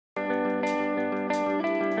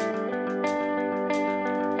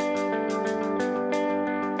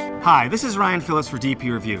Hi, this is Ryan Phillips for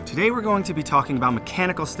DP Review. Today we're going to be talking about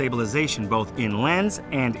mechanical stabilization, both in lens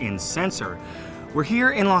and in sensor. We're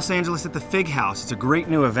here in Los Angeles at the Fig House. It's a great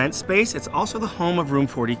new event space. It's also the home of Room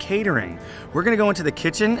 40 Catering. We're gonna go into the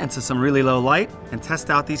kitchen and to some really low light and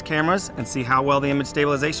test out these cameras and see how well the image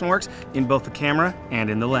stabilization works in both the camera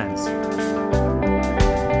and in the lens.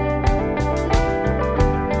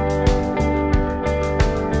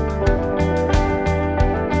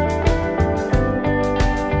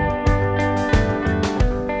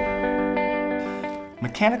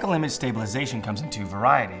 Mechanical image stabilization comes in two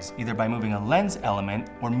varieties, either by moving a lens element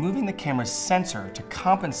or moving the camera's sensor to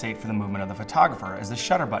compensate for the movement of the photographer as the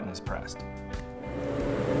shutter button is pressed.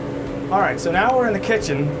 All right, so now we're in the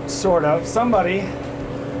kitchen, sort of. Somebody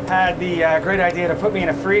had the great idea to put me in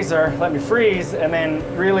a freezer, let me freeze, and then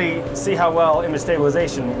really see how well image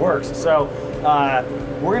stabilization works. So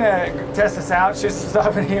we're gonna test this out, shoot some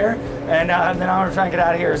stuff in here, and then I'm gonna try and get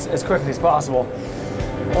out of here as quickly as possible.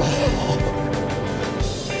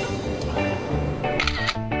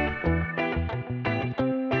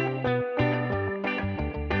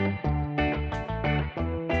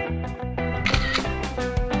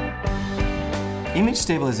 Image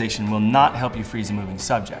stabilization will not help you freeze a moving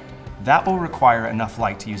subject. That will require enough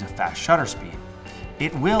light to use a fast shutter speed.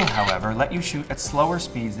 It will, however, let you shoot at slower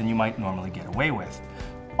speeds than you might normally get away with,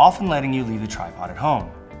 often letting you leave the tripod at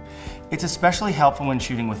home. It's especially helpful when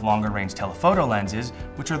shooting with longer range telephoto lenses,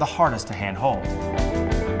 which are the hardest to handhold.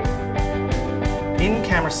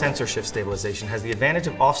 In-camera sensor shift stabilization has the advantage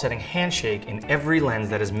of offsetting handshake in every lens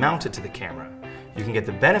that is mounted to the camera. You can get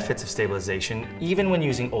the benefits of stabilization even when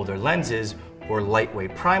using older lenses or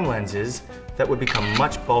lightweight prime lenses that would become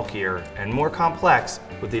much bulkier and more complex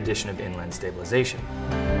with the addition of in-lens stabilization.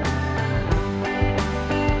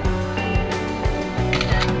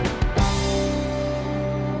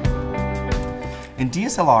 In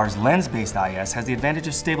DSLRs, lens-based IS has the advantage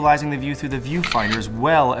of stabilizing the view through the viewfinder as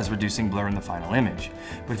well as reducing blur in the final image.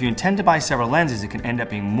 But if you intend to buy several lenses, it can end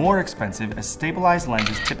up being more expensive as stabilized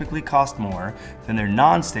lenses typically cost more than their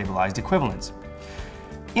non-stabilized equivalents.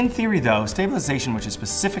 In theory though, stabilization which is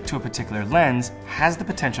specific to a particular lens has the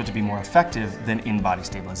potential to be more effective than in-body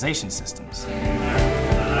stabilization systems.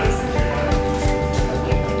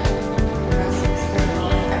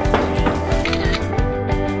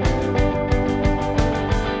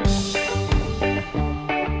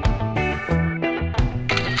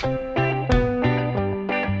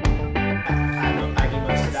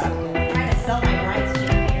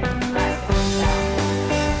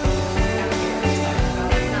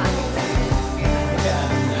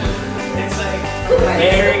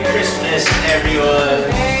 Merry Christmas, everyone!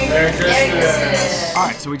 Merry Christmas! All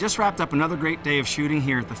right, so we just wrapped up another great day of shooting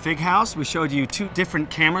here at the Fig House. We showed you two different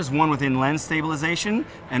cameras, one with in-lens stabilization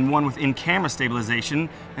and one with in-camera stabilization,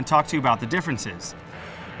 and talked to you about the differences.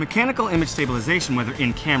 Mechanical image stabilization, whether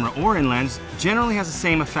in-camera or in-lens, generally has the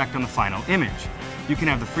same effect on the final image. You can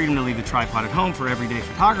have the freedom to leave the tripod at home for everyday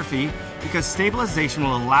photography because stabilization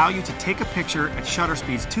will allow you to take a picture at shutter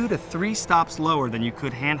speeds 2 to 3 stops lower than you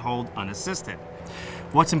could handhold unassisted.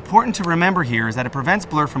 What's important to remember here is that it prevents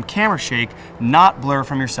blur from camera shake, not blur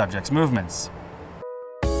from your subject's movements.